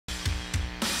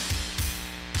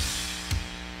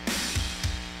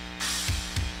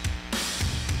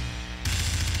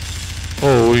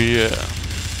Oh yeah.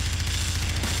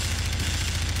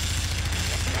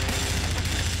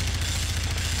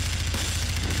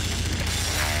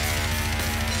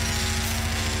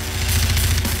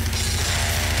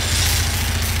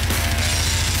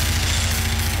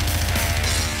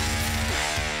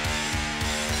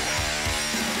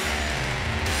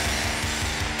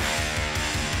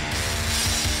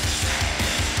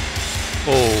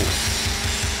 Oh.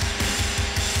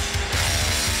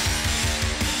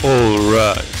 All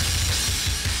right.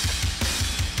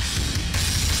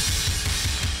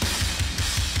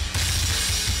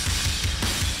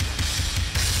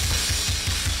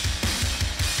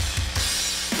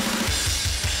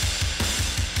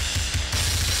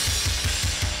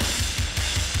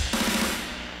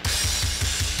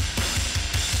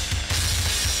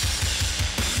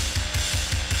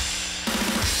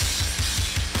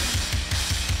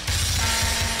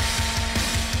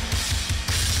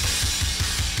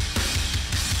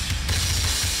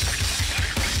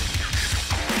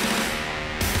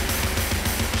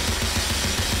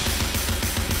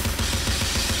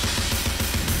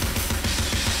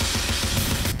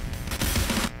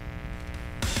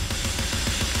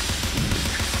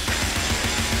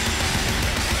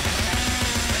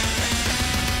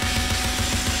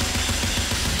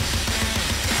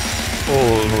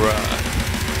 Alright.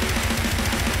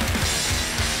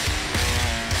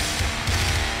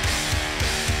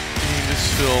 In the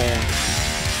zone.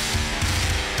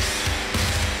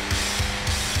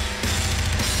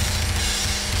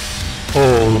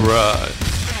 Alright.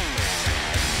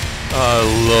 I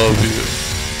love you.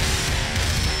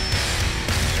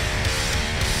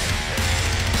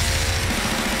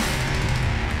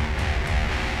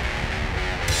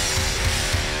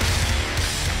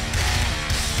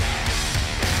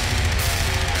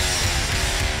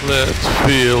 Let's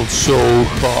feel so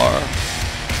hard.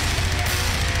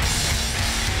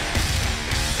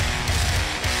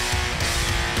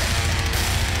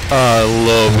 I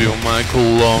love you, my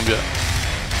Colombia.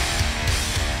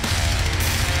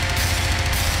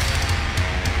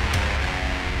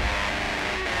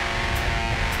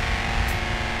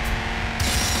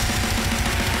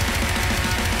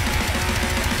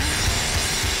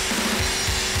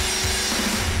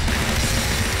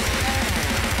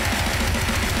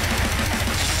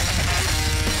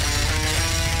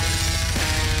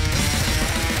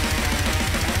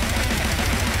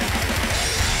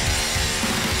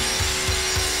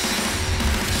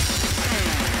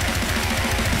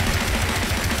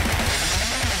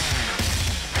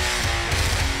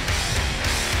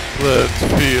 Let's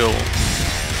feel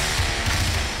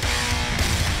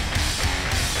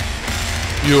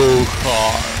your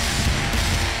heart.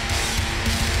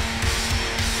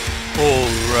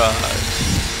 Alright.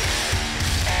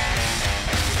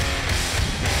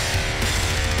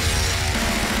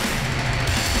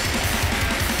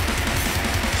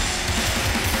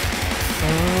 I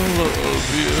love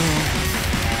you.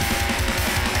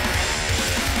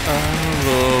 I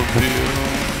love you.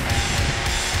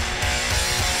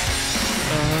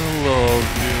 I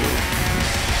love you.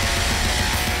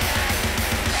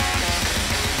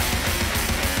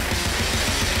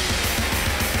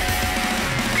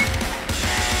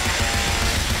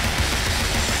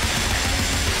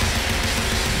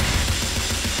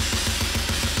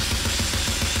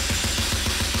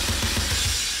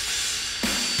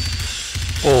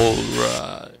 All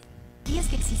right. ¿Sabías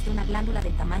que existe una glándula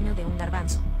del tamaño de un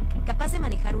garbanzo, capaz de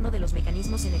manejar uno de los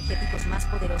mecanismos energéticos más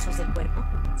poderosos del cuerpo?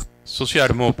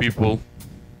 Socialismo, people.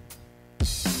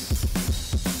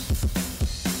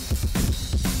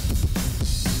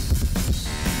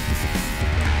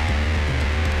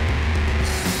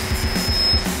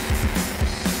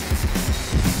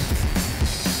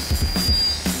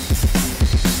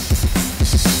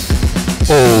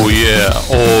 Oh yeah,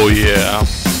 oh yeah.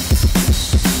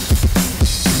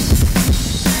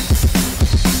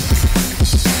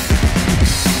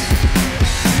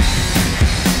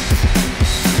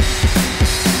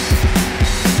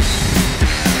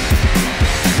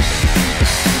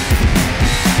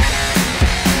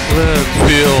 Let's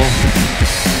feel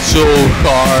so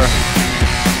hard.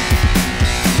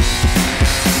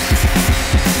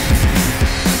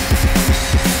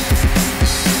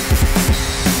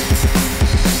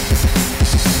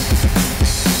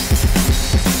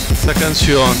 Esta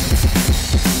canción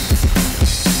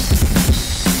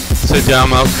se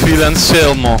llama Phil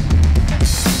Anselmo.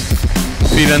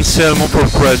 Phil Anselmo for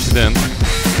President,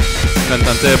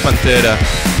 cantante de Pantera.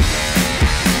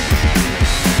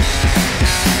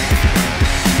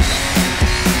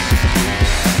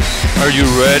 Are you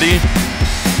ready?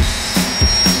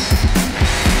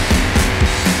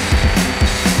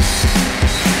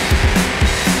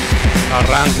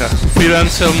 Arranca. Phil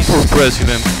Anselmo for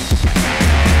president.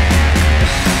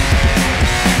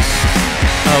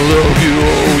 I love you,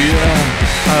 oh yeah.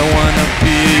 I wanna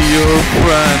be your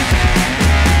friend.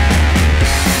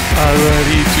 I'm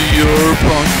ready to your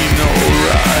punking,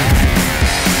 alright.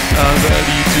 I'm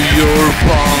ready to your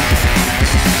punk.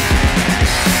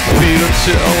 Phil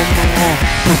Anselmo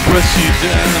for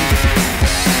president.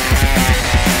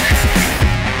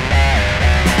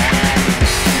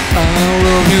 I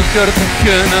love you,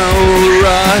 Cartagena,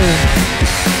 alright.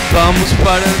 Vamos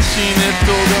para el cine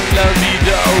toda la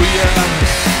vida, oh yeah.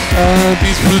 A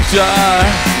disfrutar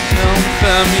en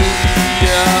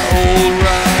familia,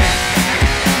 alright.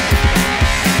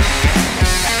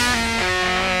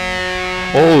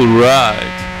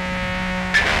 Alright.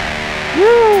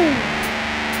 Woo!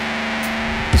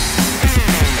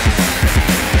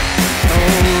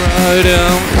 Alright,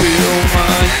 and feel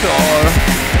my car.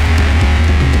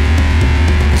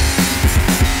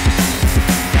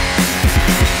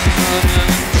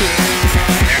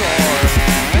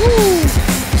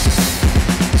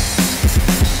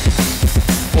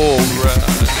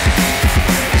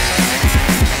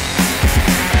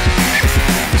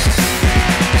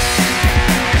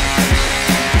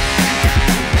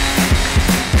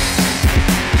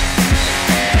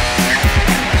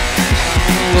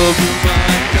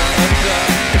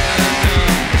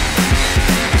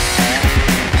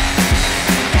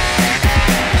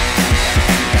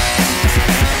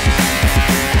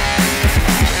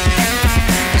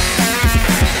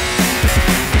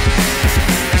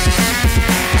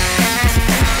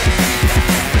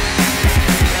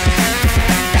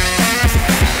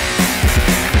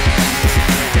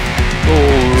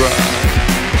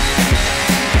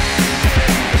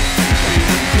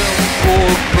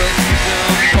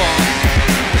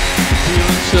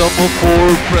 For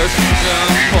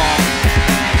President Punk.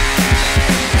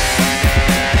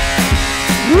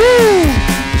 Woo!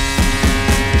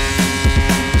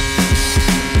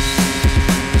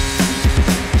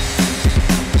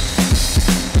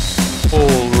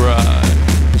 Alright.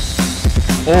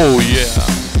 Oh yeah.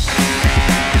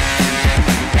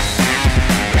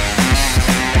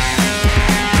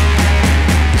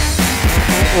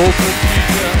 Open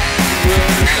the where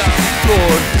it's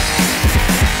score.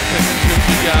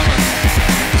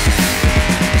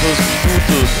 Dos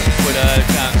minutos fuera de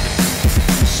alcance.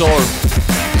 Surf.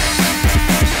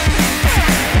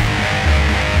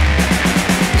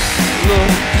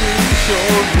 Look to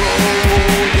shore,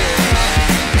 oh yeah.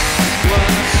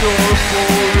 Wanna surf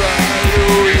alright,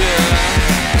 oh yeah.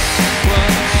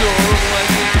 Wanna surf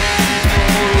like a dream,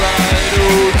 alright,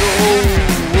 oh no, oh,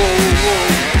 oh.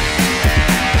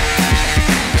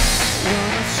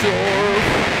 Wanna surf.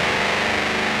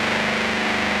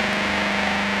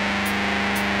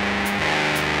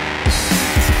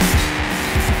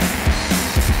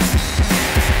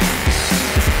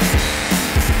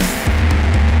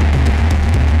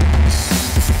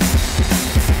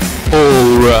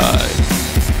 Alright.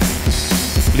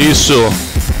 Listo.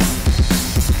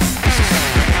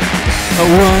 I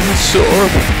wanna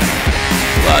surf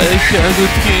like a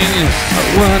good king. I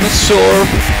wanna surf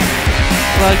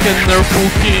like a nerful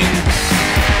king.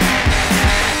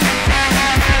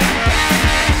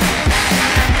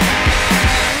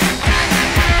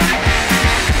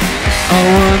 I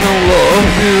wanna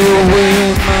love you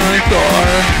with my car.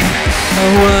 I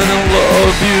wanna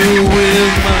love you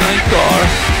with my car.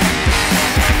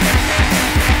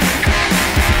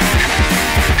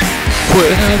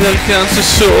 Fuera de alcance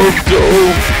sordo.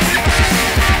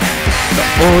 La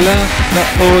ola, la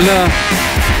ola.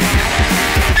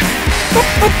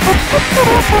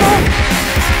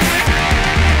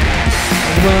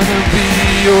 I wanna be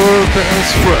your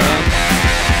best friend.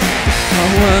 I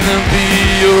wanna be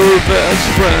your best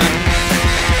friend.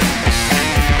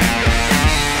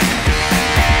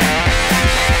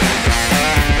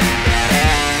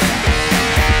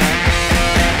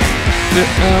 Te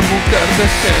amo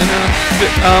Cartagena, te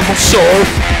amo surf.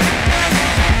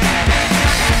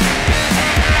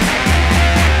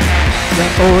 La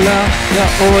ola, la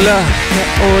ola, la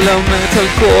ola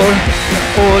metalcore. La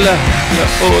ola, la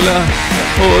ola, la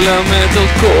ola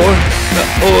metalcore. La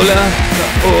ola, la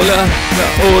ola, la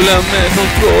ola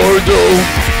metalcore, do.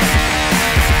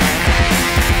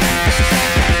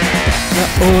 La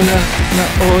ola, la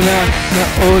ola, la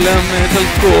ola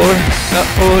metalcore. La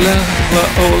ola, la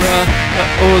ola, la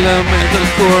ola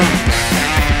metalcore.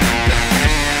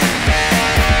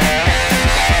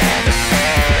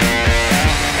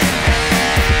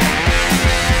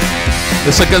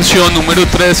 Esa canción número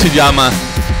 3 se llama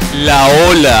La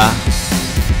Ola.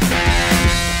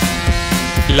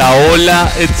 La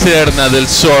ola eterna del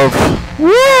surf.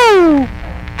 ¡Woo!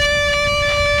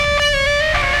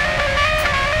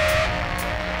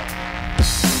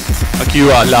 Aquí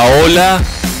va la ola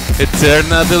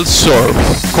eterna del surf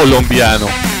colombiano.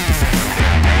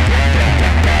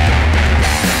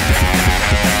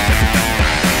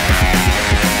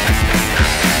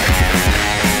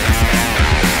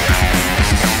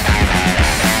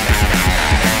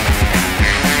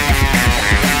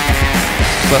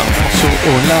 Vamos,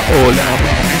 hola, hola,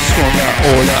 vamos con la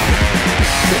ola.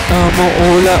 Te amo,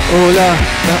 hola, hola,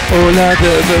 la ola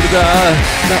de verdad,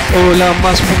 la ola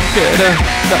más punkera,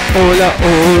 la ola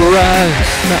alright,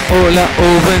 la ola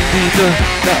oh bendito,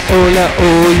 la ola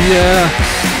oh yeah,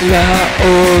 la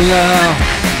ola.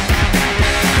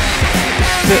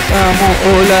 Te amo,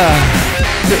 hola,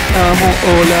 te amo,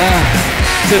 hola,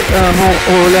 te amo,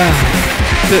 hola,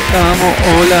 te amo,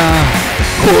 hola.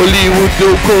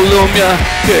 Hollywood, Colombia,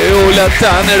 qué ola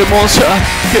tan hermosa,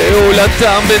 qué ola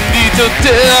tan bendito,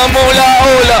 te amo la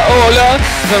ola, ola,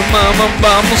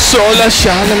 vamos sola,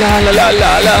 sha la la la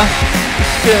la la,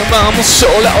 que vamos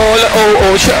sola, ola,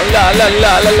 oh oh, sha la la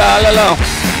la la la la la.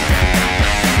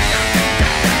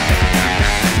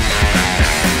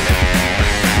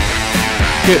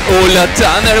 Qué ola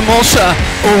tan hermosa,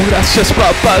 oh gracias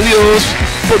papá Dios,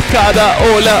 por cada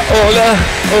ola, ola,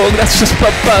 oh gracias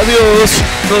papá Dios,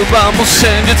 nos vamos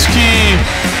en jet ski,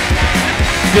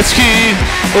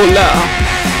 hola,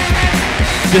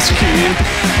 jet ski.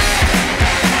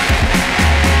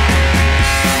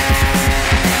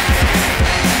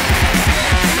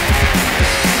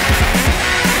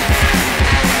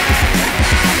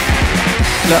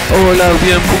 La ola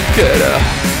bien punkera.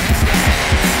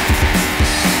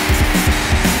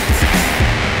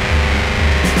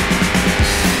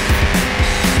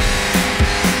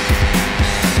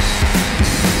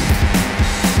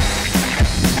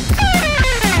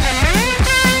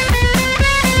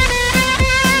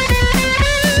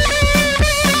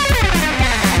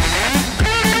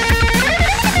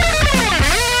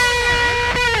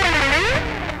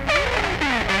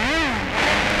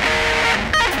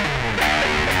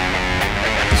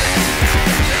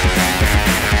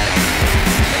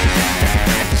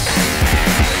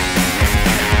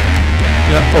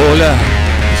 Hola.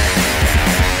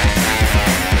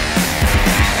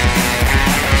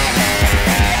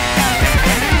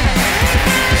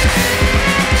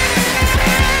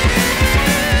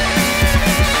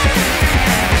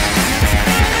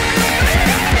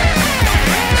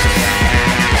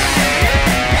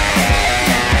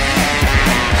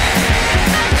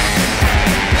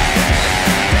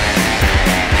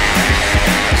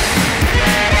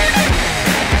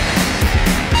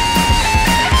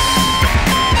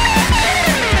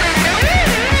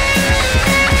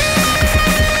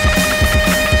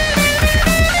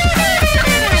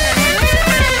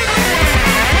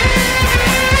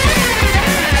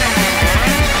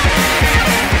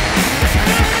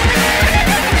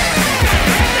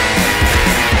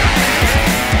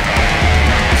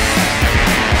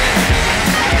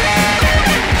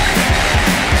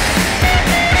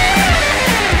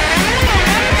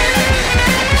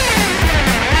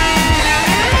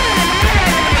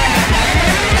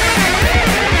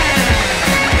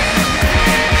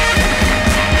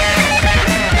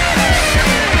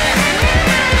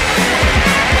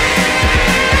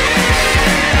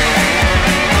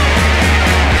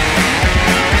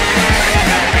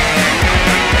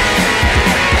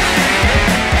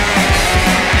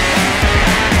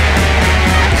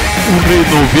 Un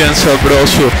ritmo bien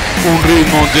sabroso, un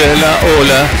ritmo de la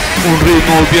ola, un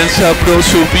ritmo bien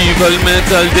sabroso, viva el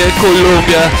metal de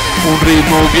Colombia, un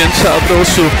ritmo bien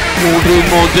sabroso, un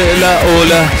ritmo de la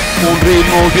ola, un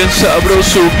ritmo bien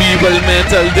sabroso, viva el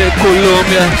metal de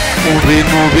Colombia, un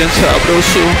ritmo bien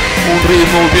sabroso, un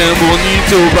ritmo bien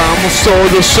bonito, vamos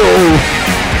todos,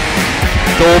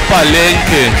 todo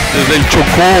Palenque, desde el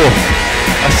Chocó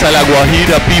hasta la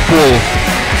Guajira, people.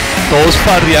 Todos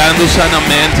farreando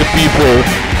sanamente, people.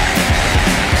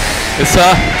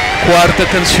 Esta cuarta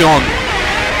canción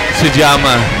se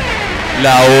llama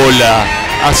La Ola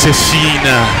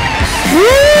Asesina.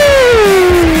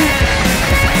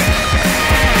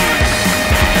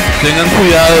 Tengan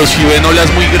cuidado, si ven olas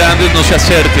muy grandes no se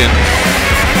acerquen.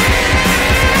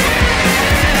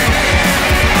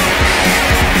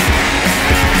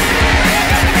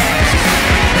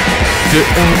 Te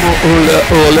amo, hola,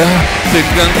 hola,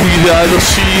 tengan cuidado,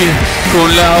 sí,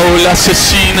 con la ola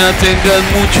asesina, tengan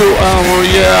mucho amor,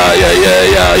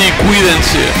 ya, y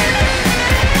cuídense.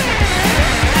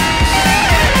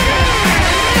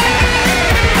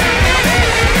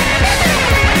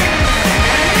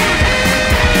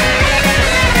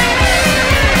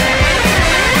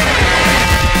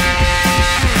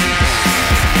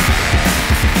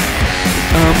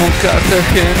 amo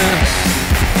Cartagena.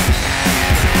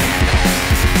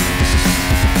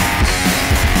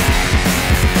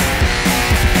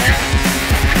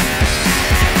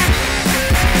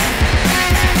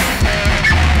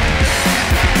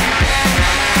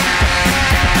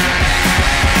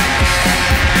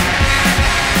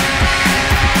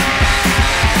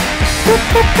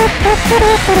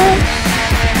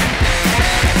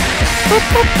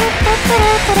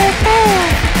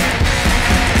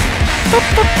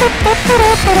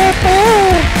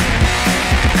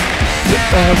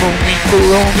 Te amo mi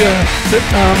Colombia, te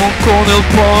amo con el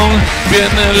pong,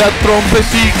 viene la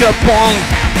trompetica pong.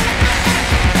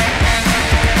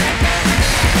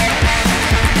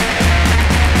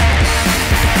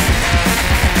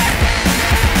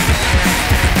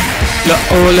 La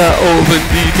ola, oh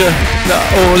bendita, la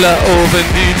ola, oh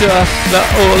bendita, la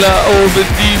ola, oh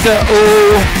bendita,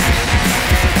 oh.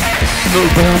 Nos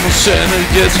vamos en el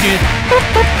jet ski,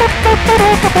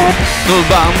 nos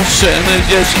vamos en el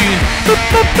jet ski.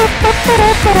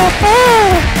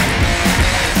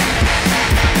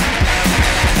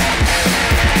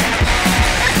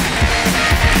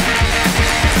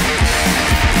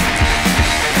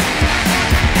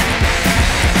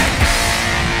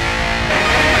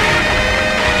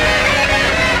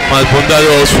 Más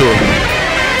bondadoso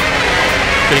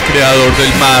que el creador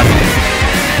del mar.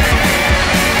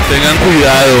 Tengan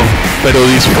cuidado, pero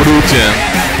disfruten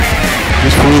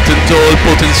todo el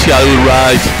potencial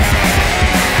ride.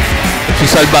 Esto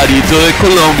es Alvarito de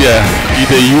Colombia y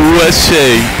de USA.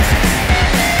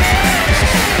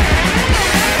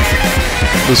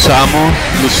 Los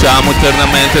amo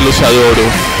eternamente, los adoro.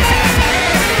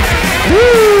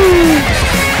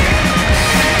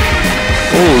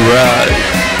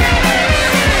 Alright.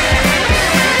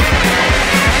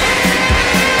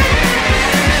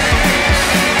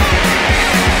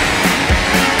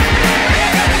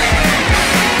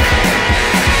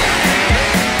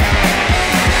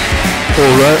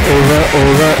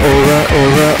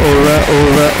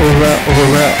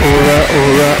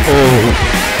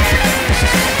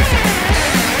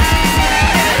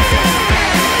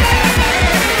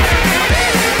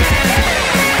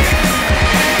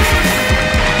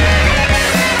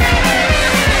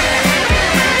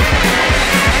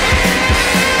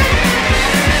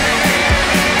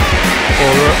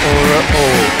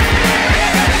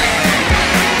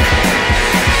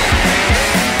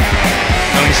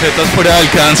 Camisetas fuera de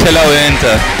alcance a la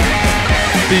venta.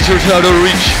 T-shirts out of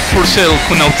reach for sale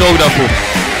con autógrafo.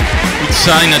 With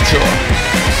signature.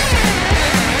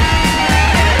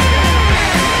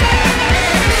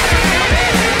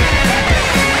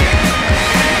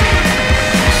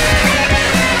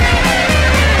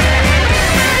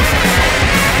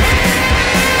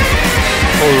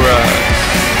 Alright.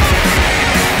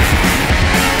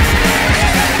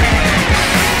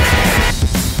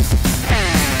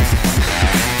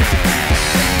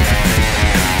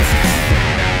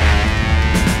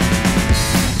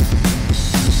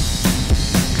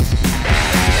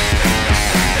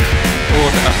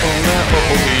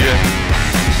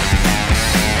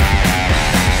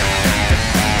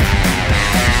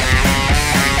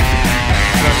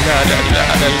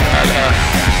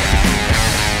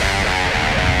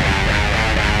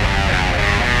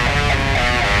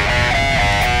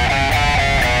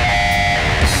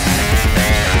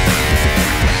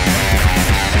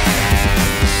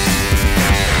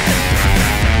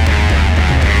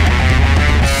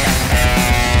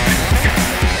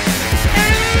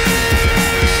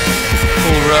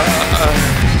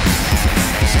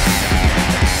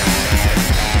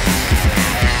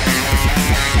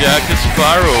 Jack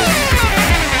Sparrow.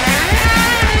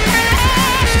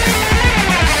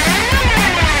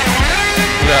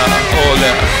 La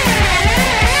ola.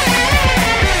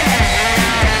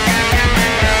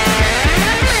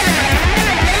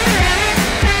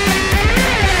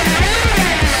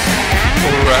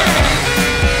 Alright.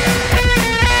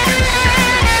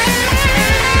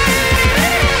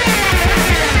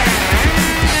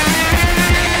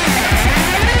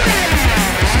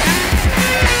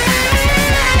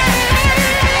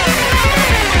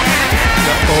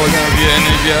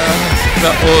 La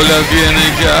ola viene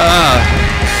ya.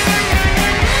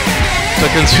 Esta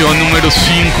canción número 5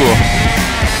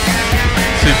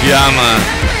 se llama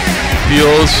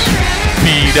Dios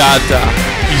Pirata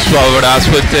y su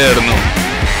abrazo eterno.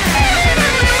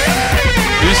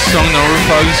 This song number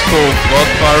 5 is called God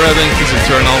Pirate and His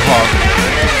Eternal Hawk.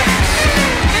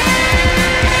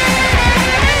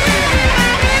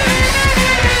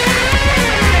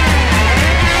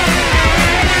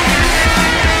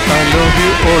 I love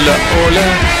you hola, hola,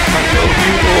 I love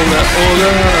you, hola, hola,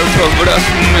 tu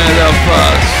abrazo me da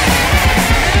paz.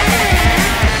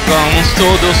 Vamos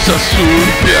todos a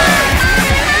surfear.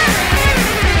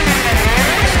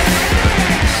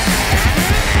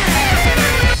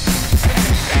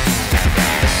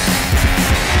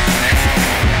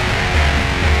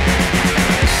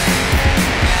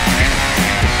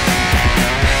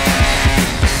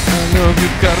 I love you,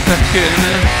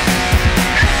 Cartagena.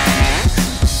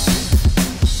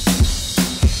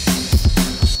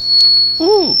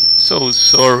 Ooh, so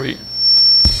sorry.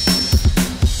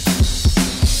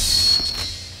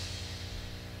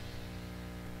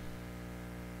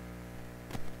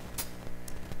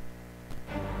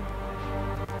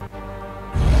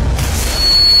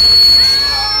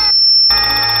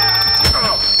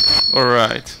 All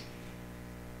right.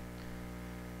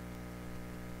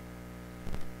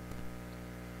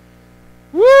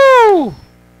 Woo!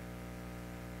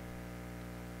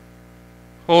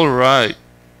 All right.